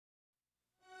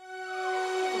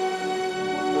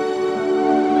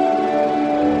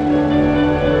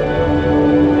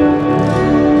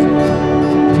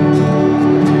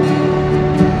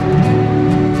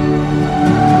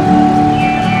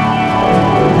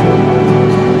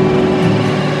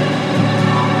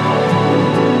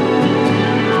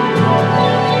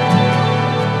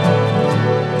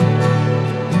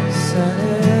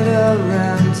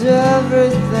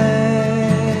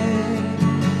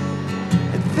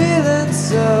feeling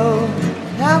so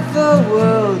half a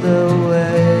world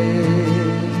away.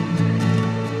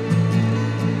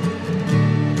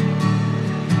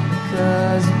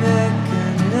 Cosmic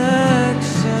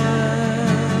connection,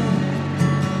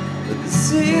 but the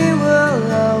sea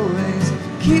will always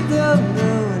keep the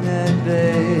moon at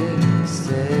bay.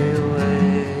 Stay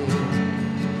away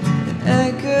and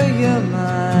anchor your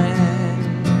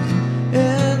mind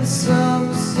in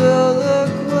some solar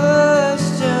question.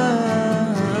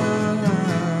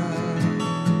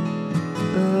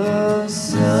 Oh,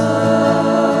 someday,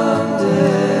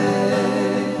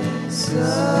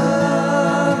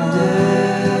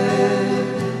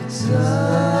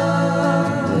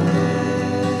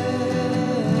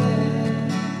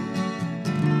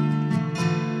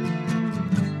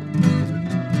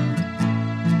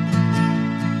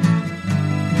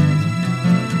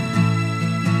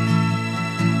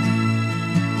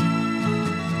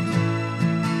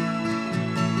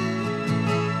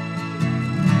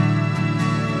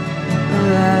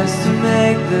 has to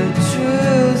make the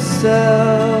truth so.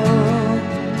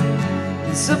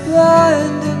 Supply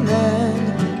and demand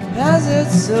has it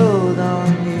sold on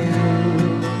you.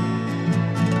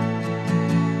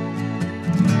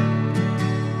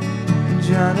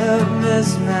 Drawn up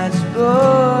mismatched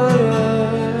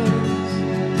borders,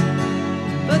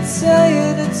 but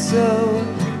saying it so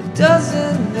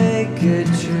doesn't make it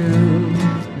true.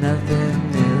 Nothing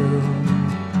new.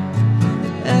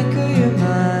 Anchor your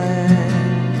mind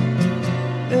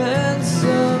in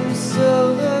some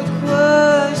solar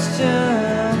question.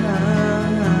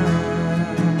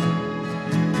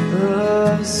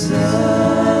 Oh,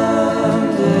 someday,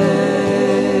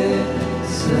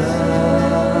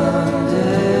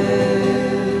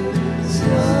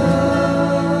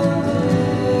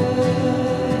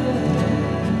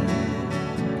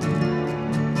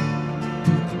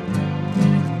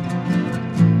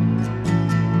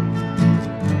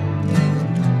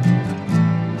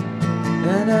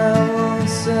 and I won't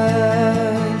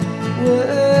say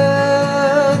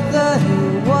with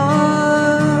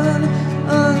anyone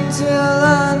until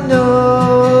I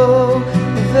know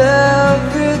of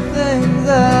everything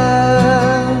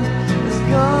that has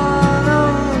gone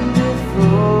on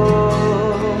before.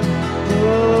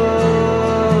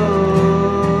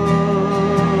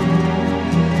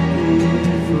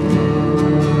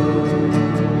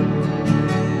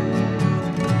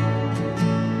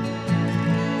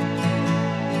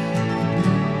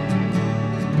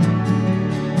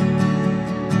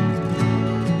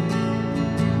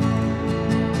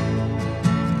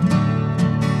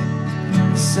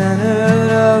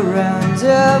 Centered around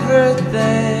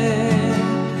everything,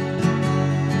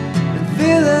 and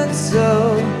feeling so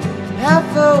half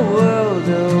a world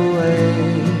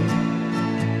away.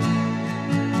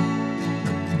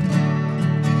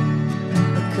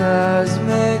 A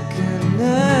cosmic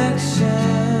connection,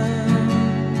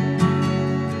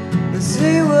 the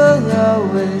sea will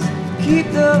always keep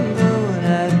the moon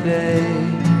at bay.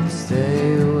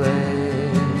 Stay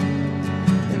away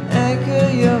and anchor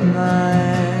your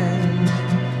mind